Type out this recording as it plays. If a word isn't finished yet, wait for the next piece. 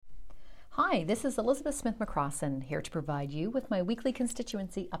Hi, this is Elizabeth Smith McCrossan here to provide you with my weekly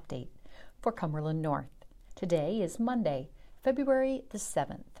constituency update for Cumberland North. Today is Monday, February the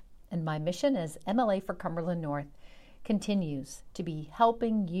 7th, and my mission as MLA for Cumberland North continues to be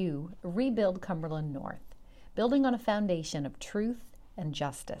helping you rebuild Cumberland North, building on a foundation of truth and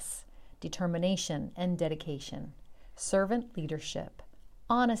justice, determination and dedication, servant leadership,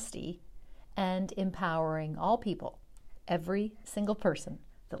 honesty, and empowering all people, every single person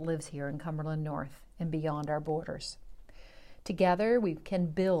that lives here in Cumberland North and beyond our borders. Together, we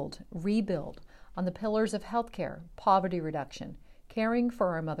can rebuild on the pillars of healthcare, poverty reduction, caring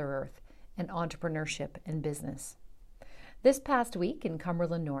for our Mother Earth, and entrepreneurship and business. This past week in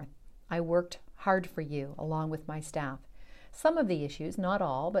Cumberland North, I worked hard for you along with my staff. Some of the issues, not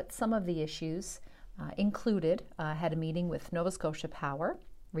all, but some of the issues included, had a meeting with Nova Scotia Power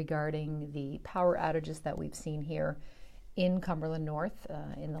regarding the power outages that we've seen here in Cumberland North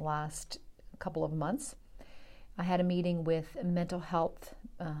in the last couple of months. I had a meeting with mental health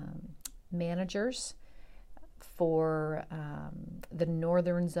managers for the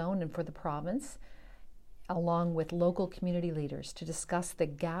northern zone and for the province, along with local community leaders to discuss the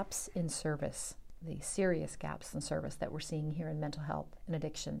gaps in service, the serious gaps in service that we're seeing here in mental health and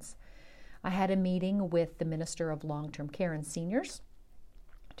addictions. I had a meeting with the Minister of Long-Term Care and Seniors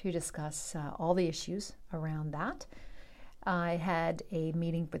to discuss all the issues around that. I had a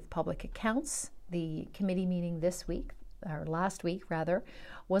meeting with Public Accounts. The committee meeting this week, or last week rather,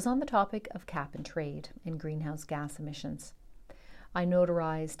 was on the topic of cap and trade in greenhouse gas emissions. I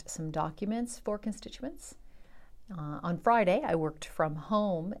notarized some documents for constituents. On Friday, I worked from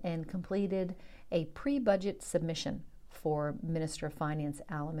home and completed a pre-budget submission for Minister of Finance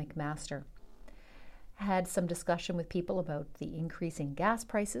Alan McMaster. Had some discussion with people about the increasing gas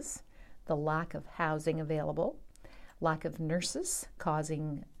prices, the lack of housing available, lack of nurses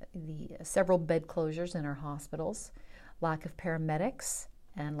causing the several bed closures in our hospitals, lack of paramedics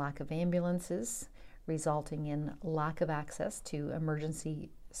and lack of ambulances, resulting in lack of access to emergency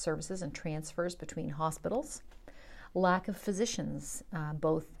services and transfers between hospitals, lack of physicians,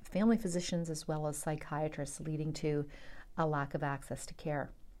 both family physicians as well as psychiatrists, leading to a lack of access to care.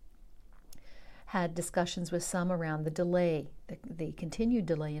 Had discussions with some around the continued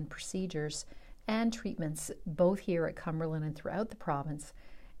delay in procedures and treatments both here at Cumberland and throughout the province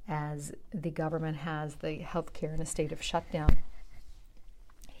as the government has the healthcare in a state of shutdown.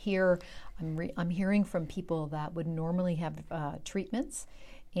 Here, I'm hearing from people that would normally have treatments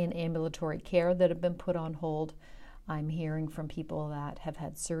in ambulatory care that have been put on hold. I'm hearing from people that have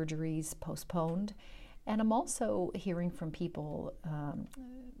had surgeries postponed. And I'm also hearing from people,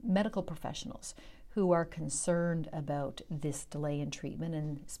 medical professionals, who are concerned about this delay in treatment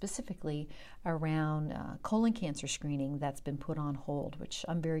and specifically around colon cancer screening that's been put on hold, which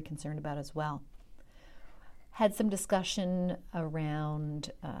I'm very concerned about as well. Had some discussion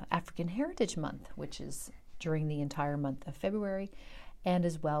around African Heritage Month, which is during the entire month of February, and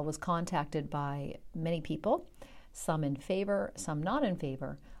as well was contacted by many people, some in favor, some not in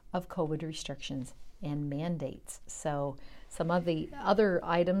favor, of COVID restrictions and mandates. So some of the other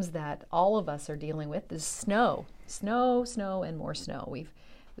items that all of us are dealing with is snow, and more snow.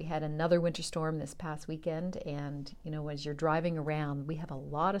 We had another winter storm this past weekend, and as you're driving around, we have a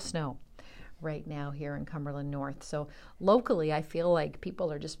lot of snow right now here in Cumberland North. So locally, I feel like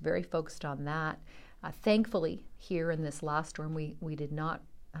people are just very focused on that. Thankfully, here in this last storm, we did not,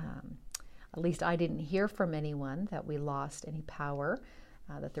 at least I didn't hear from anyone that we lost any power.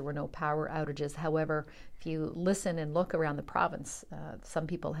 That there were no power outages. However, if you listen and look around the province, some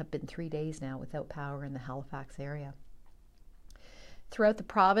people have been 3 days now without power in the Halifax area. Throughout the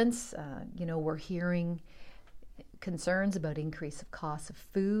province, we're hearing concerns about increase of costs of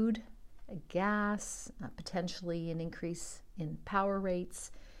food, gas, potentially an increase in power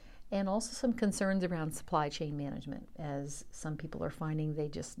rates, and also some concerns around supply chain management, as some people are finding they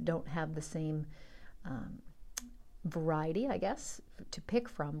just don't have the same variety, I guess, to pick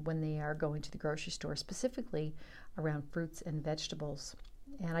from when they are going to the grocery store, specifically around fruits and vegetables.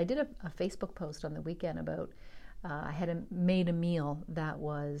 And I did a Facebook post on the weekend about I had made a meal that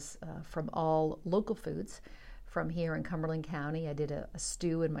was from all local foods from here in Cumberland County. I did a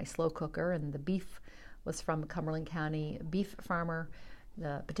stew in my slow cooker, and the beef was from a Cumberland County beef farmer.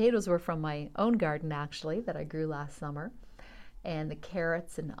 The potatoes were from my own garden, actually, that I grew last summer. And the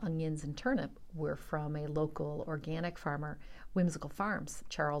carrots and onions and turnip were from a local organic farmer, Whimsical Farms,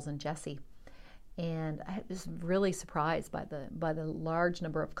 Charles and Jesse. And I was really surprised by the large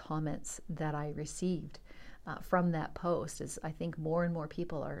number of comments that I received from that post, as I think more and more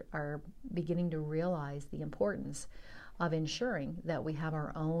people are beginning to realize the importance of ensuring that we have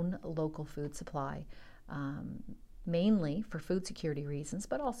our own local food supply, mainly for food security reasons,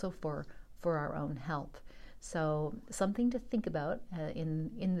 but also for our own health. So something to think about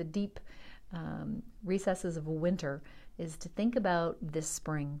in the deep recesses of winter is to think about this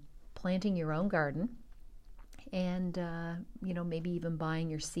spring planting your own garden, and maybe even buying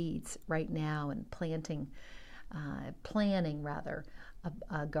your seeds right now and planning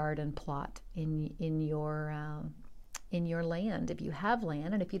a garden plot in your land if you have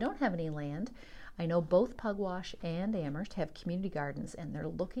land. And if you don't have any land, I know both Pugwash and Amherst have community gardens, and they're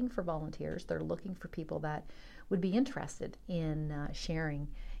looking for volunteers. They're looking for people that would be interested in sharing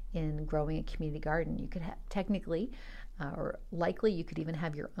in growing a community garden. You could have technically or likely you could even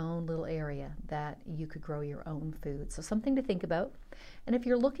have your own little area that you could grow your own food. So something to think about. And if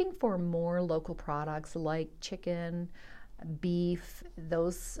you're looking for more local products like chicken, beef,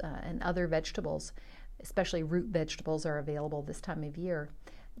 those and other vegetables, especially root vegetables are available this time of year,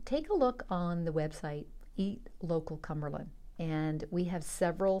 take a look on the website Eat Local Cumberland. And we have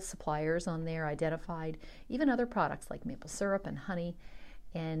several suppliers on there identified, even other products like maple syrup and honey.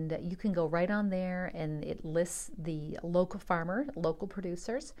 And you can go right on there, and it lists the local farmer, local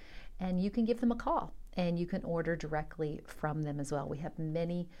producers, and you can give them a call, and you can order directly from them as well. We have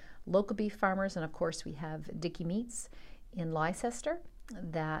many local beef farmers, and of course we have Dickey Meats in Leicester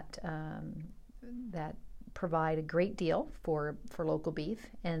that provide a great deal for local beef,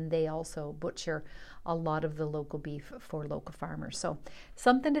 and they also butcher a lot of the local beef for local farmers. So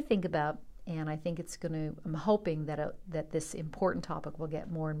something to think about. And I think I'm hoping that this important topic will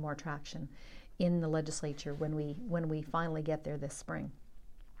get more and more traction in the legislature when we finally get there this spring.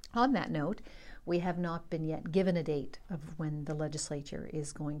 On that note, we have not been yet given a date of when the legislature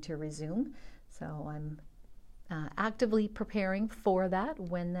is going to resume. So I'm actively preparing for that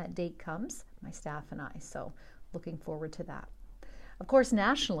when that date comes, my staff and I. So looking forward to that. Of course,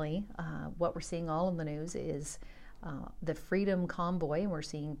 nationally, what we're seeing all in the news is the Freedom Convoy, and we're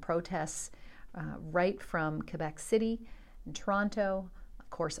seeing protests right from Quebec City and Toronto. Of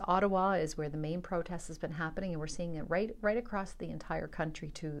course, Ottawa is where the main protest has been happening, and we're seeing it right across the entire country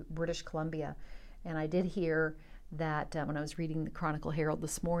to British Columbia. And I did hear that when I was reading the Chronicle Herald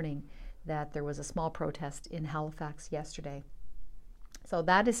this morning, that there was a small protest in Halifax yesterday. So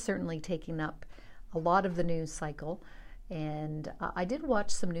that is certainly taking up a lot of the news cycle. And I did watch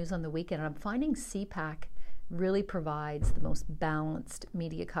some news on the weekend, and I'm finding CPAC really provides the most balanced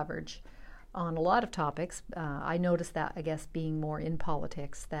media coverage on a lot of topics. I noticed that, I guess, being more in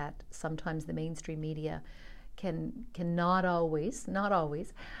politics, that sometimes the mainstream media can not always,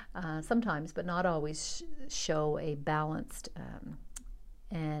 sometimes, but not always show a balanced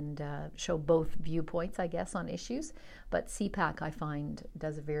and show both viewpoints, I guess, on issues. But CPAC, I find,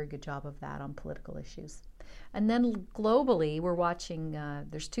 does a very good job of that on political issues. And then globally, we're watching,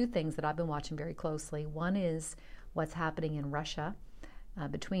 there's two things that I've been watching very closely. One is what's happening in Russia,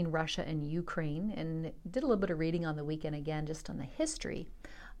 between Russia and Ukraine, and did a little bit of reading on the weekend again, just on the history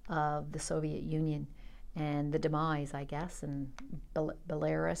of the Soviet Union and the demise, I guess, and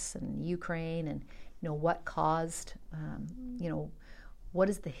Belarus and Ukraine, and what caused, what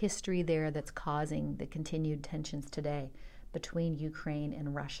is the history there that's causing the continued tensions today between Ukraine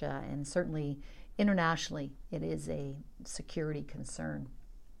and Russia, and certainly internationally, it is a security concern.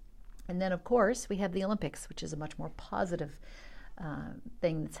 And then, of course, we have the Olympics, which is a much more positive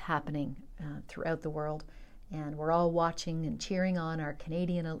thing that's happening throughout the world. And we're all watching and cheering on our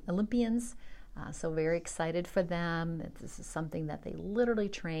Canadian Olympians. So very excited for them. This is something that they literally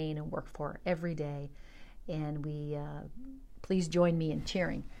train and work for every day. And please join me in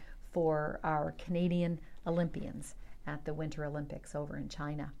cheering for our Canadian Olympians at the Winter Olympics over in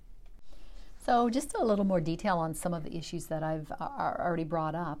China. So just a little more detail on some of the issues that I've already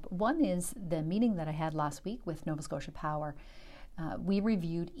brought up. One is the meeting that I had last week with Nova Scotia Power. We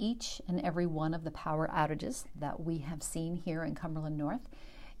reviewed each and every one of the power outages that we have seen here in Cumberland North,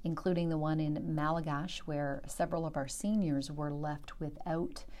 including the one in Malagash, where several of our seniors were left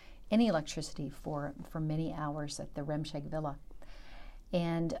without any electricity for many hours at the Remscheid Villa.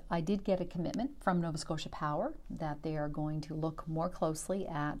 And I did get a commitment from Nova Scotia Power that they are going to look more closely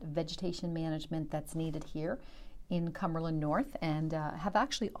at vegetation management that's needed here in Cumberland North, and have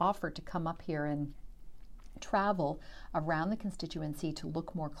actually offered to come up here and travel around the constituency to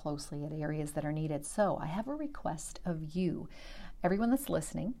look more closely at areas that are needed. So I have a request of you, everyone that's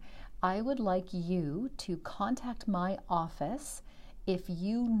listening. I would like you to contact my office if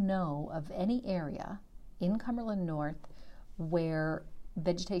you know of any area in Cumberland North where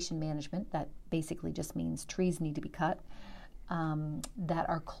vegetation management, that basically just means trees need to be cut, that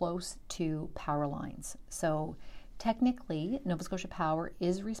are close to power lines. So Technically, Nova Scotia Power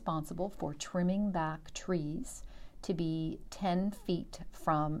is responsible for trimming back trees to be 10 feet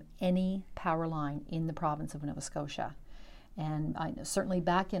from any power line in the province of Nova Scotia. And I know certainly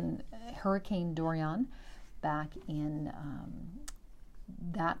back in Hurricane Dorian, back in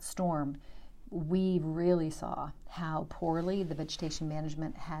that storm, we really saw how poorly the vegetation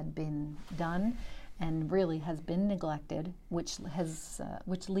management had been done and really has been neglected, which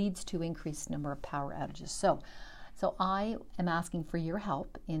leads to increased number of power outages. So I am asking for your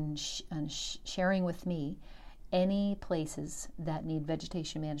help in sharing with me any places that need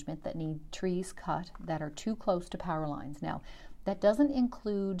vegetation management, that need trees cut that are too close to power lines. Now, that doesn't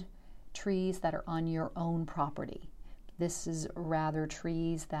include trees that are on your own property. This is rather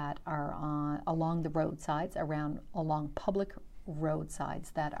trees that are along the roadsides, along public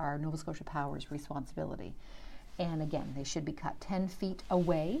roadsides that are Nova Scotia Power's responsibility. And again, they should be cut 10 feet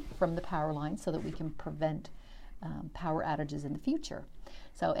away from the power line so that we can prevent power outages in the future.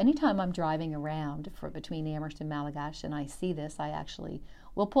 So anytime I'm driving around between Amherst and Malagash and I see this, I actually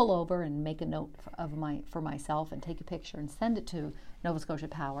will pull over and make a note for myself and take a picture and send it to Nova Scotia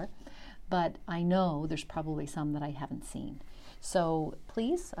Power. But I know there's probably some that I haven't seen. So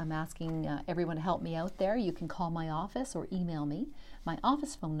please, I'm asking everyone to help me out there. You can call my office or email me. My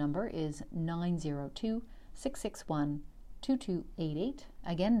office phone number is 902-661-2288.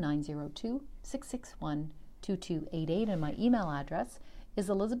 Again, 902-661-2288. And my email address is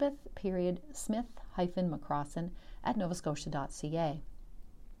elizabeth.smith-mccrossan@novascotia.ca.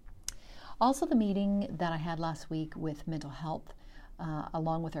 Also, the meeting that I had last week with mental health,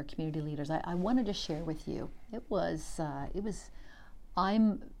 along with our community leaders, I wanted to share with you.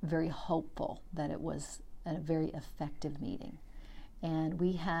 I'm very hopeful that it was a very effective meeting. And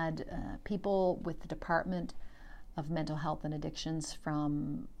we had people with the Department of Mental Health and Addictions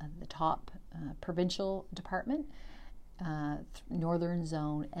from the top provincial department, Northern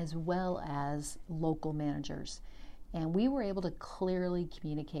Zone, as well as local managers. And we were able to clearly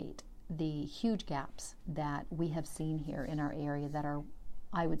communicate the huge gaps that we have seen here in our area that are,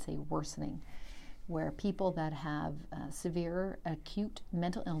 I would say, worsening, where people that have severe acute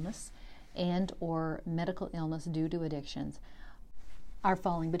mental illness and or medical illness due to addictions are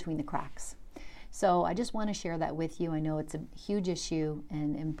falling between the cracks. So I just want to share that with you. I know it's a huge issue,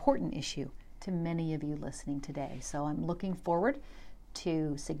 an important issue to many of you listening today. So I'm looking forward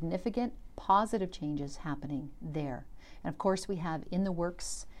to significant positive changes happening there. And of course, we have In the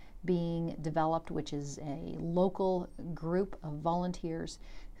Works being developed, which is a local group of volunteers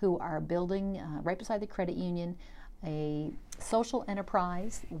who are building right beside the credit union a social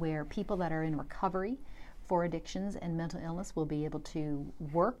enterprise where people that are in recovery for addictions and mental illness will be able to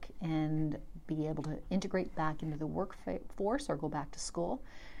work and be able to integrate back into the workforce or go back to school.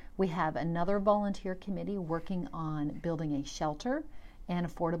 We have another volunteer committee working on building a shelter and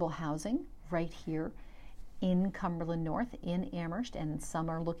affordable housing right here in Cumberland North, in Amherst, and some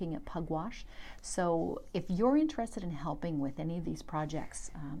are looking at Pugwash. So if you're interested in helping with any of these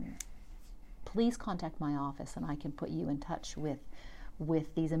projects, please contact my office and I can put you in touch with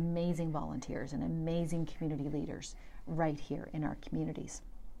these amazing volunteers and amazing community leaders right here in our communities.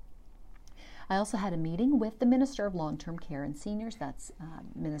 I also had a meeting with the Minister of Long-Term Care and Seniors, that's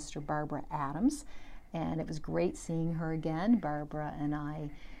Minister Barbara Adams, and it was great seeing her again. Barbara and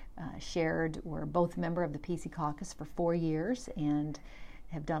I we're both a member of the PC Caucus for 4 years and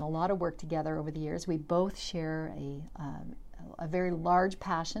have done a lot of work together over the years. We both share a very large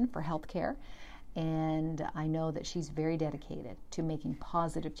passion for healthcare, and I know that she's very dedicated to making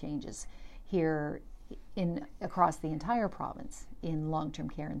positive changes here across the entire province in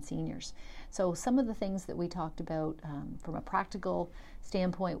long-term care and seniors. So some of the things that we talked about from a practical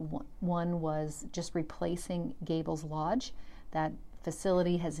standpoint, one was just replacing Gables Lodge. That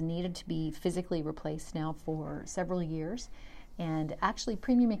facility has needed to be physically replaced now for several years, and actually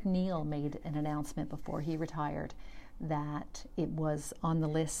Premier McNeil made an announcement before he retired that it was on the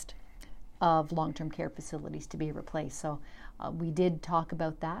list of long-term care facilities to be replaced. So we did talk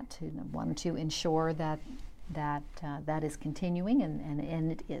about that, wanted to ensure that is continuing,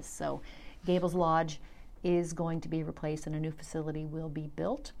 and it is. So Gables Lodge is going to be replaced and a new facility will be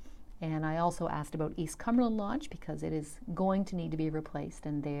built. And I also asked about East Cumberland Lodge because it is going to need to be replaced,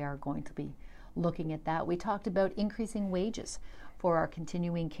 and they are going to be looking at that. We talked about increasing wages for our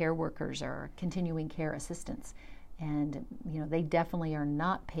continuing care workers or continuing care assistants. And, they definitely are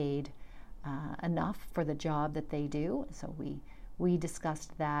not paid enough for the job that they do. So we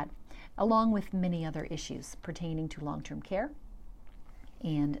discussed that, along with many other issues pertaining to long-term care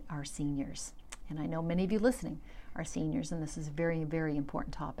and our seniors. And I know many of you listening are seniors, and this is a very, very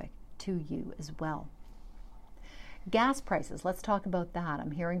important topic to you as well. Gas prices, let's talk about that.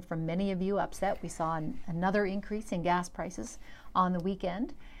 I'm hearing from many of you upset. We saw another increase in gas prices on the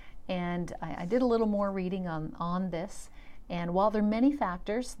weekend, and I did a little more reading on this. And while there are many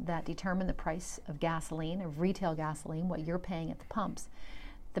factors that determine the price of gasoline, of retail gasoline, what you're paying at the pumps,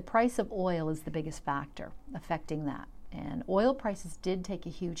 the price of oil is the biggest factor affecting that. And oil prices did take a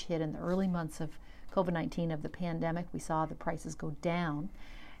huge hit in the early months of COVID-19, of the pandemic. We saw the prices go down,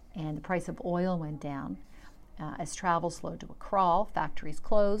 and the price of oil went down as travel slowed to a crawl, factories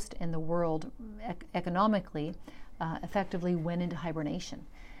closed, and the world economically effectively went into hibernation.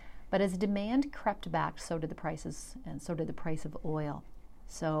 But as demand crept back, so did the prices, and so did the price of oil.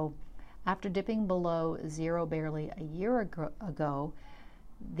 So after dipping below zero barely a year ago,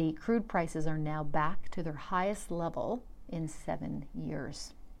 the crude prices are now back to their highest level in 7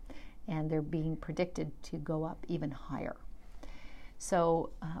 years. And they're being predicted to go up even higher. So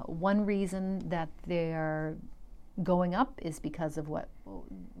one reason that they're going up is because of what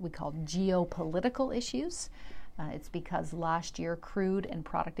we call geopolitical issues. It's because last year crude and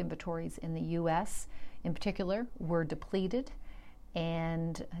product inventories in the U.S. in particular were depleted,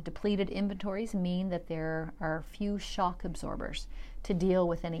 and depleted inventories mean that there are few shock absorbers to deal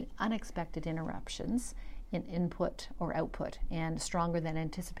with any unexpected interruptions in input or output, and stronger than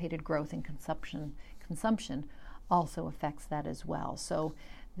anticipated growth in consumption also affects that as well. So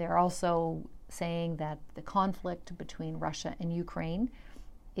they're also saying that the conflict between Russia and Ukraine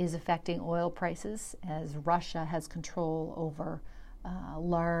is affecting oil prices, as Russia has control over a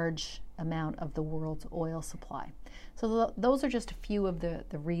large amount of the world's oil supply. So those are just a few of the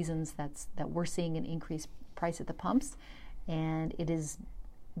reasons that we're seeing an increased price at the pumps, and it is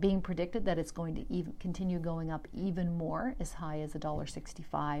being predicted that it's going to continue going up even more, as high as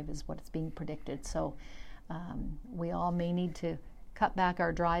 $1.65 is what it's being predicted. So we all may need to cut back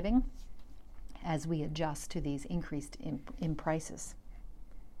our driving as we adjust to these increased in prices.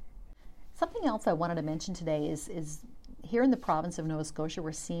 Something else I wanted to mention today is here in the province of Nova Scotia,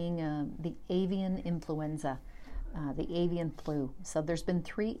 we're seeing the avian influenza, the avian flu. So there's been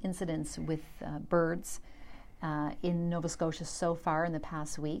 3 incidents with birds in Nova Scotia so far in the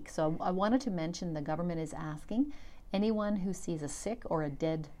past week. So I wanted to mention the government is asking anyone who sees a sick or a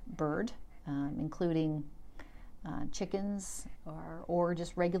dead bird, including chickens or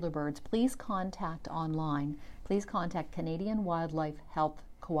just regular birds, please contact online. Please contact Canadian Wildlife Health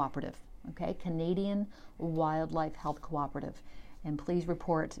Cooperative. Okay, Canadian Wildlife Health Cooperative, and please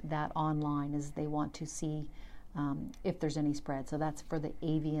report that online, as they want to see if there's any spread. So that's for the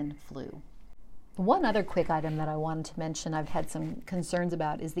avian flu. One other quick item that I wanted to mention I've had some concerns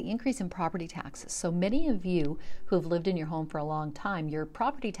about is the increase in property taxes. So many of you who have lived in your home for a long time, your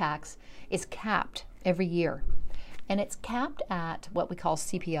property tax is capped every year, and it's capped at what we call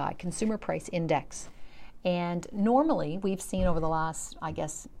CPI, Consumer Price Index. And normally, we've seen over the last,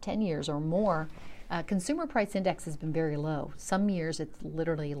 10 years or more, consumer price index has been very low. Some years it's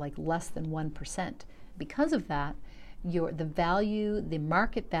literally like less than 1%. Because of that, the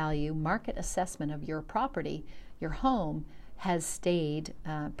market value, market assessment of your property, your home, has stayed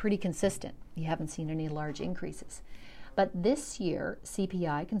pretty consistent. You haven't seen any large increases. But this year,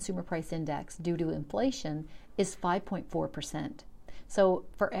 CPI, Consumer Price Index, due to inflation, is 5.4%. So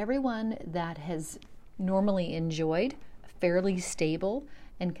for everyone that has normally enjoyed a fairly stable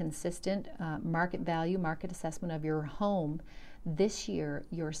and consistent market value, market assessment of your home, this year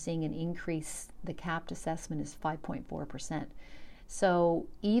you're seeing an increase. The capped assessment is 5.4%. So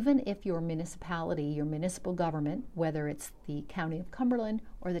even if your municipality, your municipal government, whether it's the County of Cumberland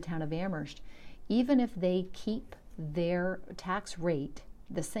or the Town of Amherst, even if they keep their tax rate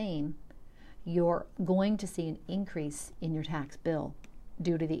the same, you're going to see an increase in your tax bill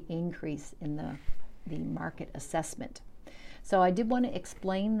due to the increase in the market assessment. So I did want to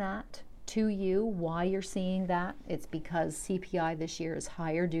explain that to you, why you're seeing that. It's because CPI this year is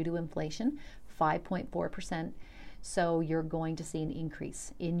higher due to inflation, 5.4%. So you're going to see an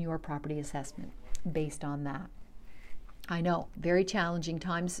increase in your property assessment based on that. I know, very challenging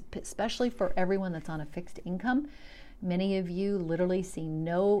times, especially for everyone that's on a fixed income. Many of you literally see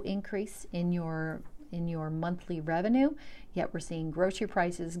no increase in your monthly revenue, yet we're seeing grocery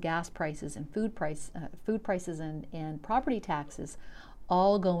prices, gas prices, and food prices and property taxes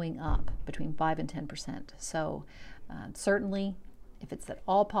all going up between 5 and 10%. So certainly, if it's at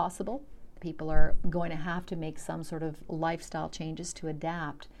all possible, people are going to have to make some sort of lifestyle changes to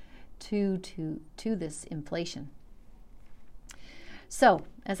adapt to this inflation. So,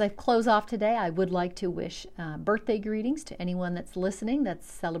 as I close off today, I would like to wish birthday greetings to anyone that's listening that's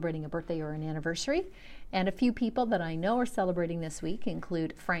celebrating a birthday or an anniversary. And a few people that I know are celebrating this week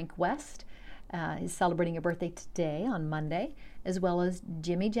include Frank West, is celebrating a birthday today on Monday, as well as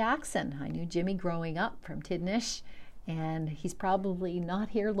Jimmy Jackson. I knew Jimmy growing up from Tidnish, and he's probably not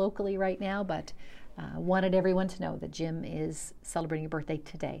here locally right now, but wanted everyone to know that Jim is celebrating a birthday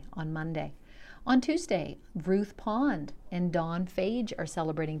today on Monday. On Tuesday, Ruth Pond and Dawn Phage are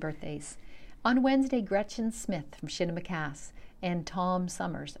celebrating birthdays. On Wednesday, Gretchen Smith from Shinnemucas and Tom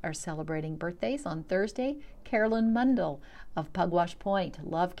Summers are celebrating birthdays. On Thursday, Carolyn Mundell of Pugwash Point.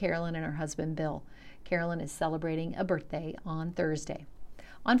 Love Carolyn and her husband Bill. Carolyn is celebrating a birthday on Thursday.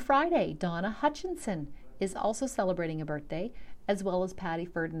 On Friday, Donna Hutchinson is also celebrating a birthday, as well as Patty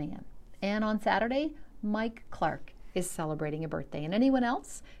Ferdinand. And on Saturday, Mike Clark is celebrating a birthday. And anyone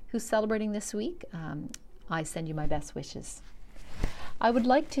else who's celebrating this week, I send you my best wishes. I would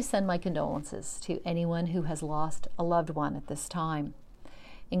like to send my condolences to anyone who has lost a loved one at this time,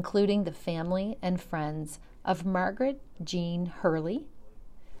 including the family and friends of Margaret Jean Hurley,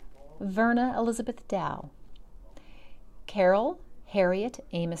 Verna Elizabeth Dow, Carol Harriet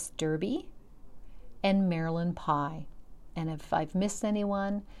Amos Derby, and Marilyn Pye. And if I've missed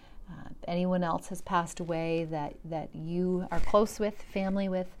anyone, if anyone else has passed away that you are close with, family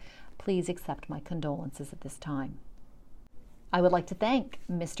with, please accept my condolences at this time. I would like to thank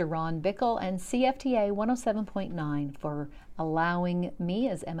Mr. Ron Bickle and CFTA 107.9 for allowing me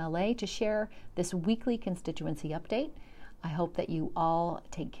as MLA to share this weekly constituency update. I hope that you all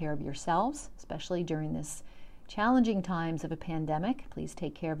take care of yourselves, especially during this challenging times of a pandemic. Please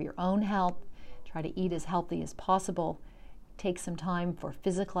take care of your own health. Try to eat as healthy as possible. Take some time for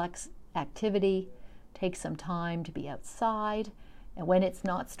physical activity. Take some time to be outside. And when it's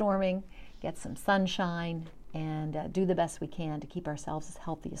not storming, get some sunshine and do the best we can to keep ourselves as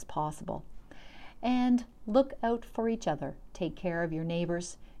healthy as possible. And look out for each other. Take care of your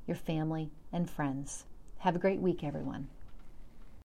neighbors, your family, and friends. Have a great week, everyone.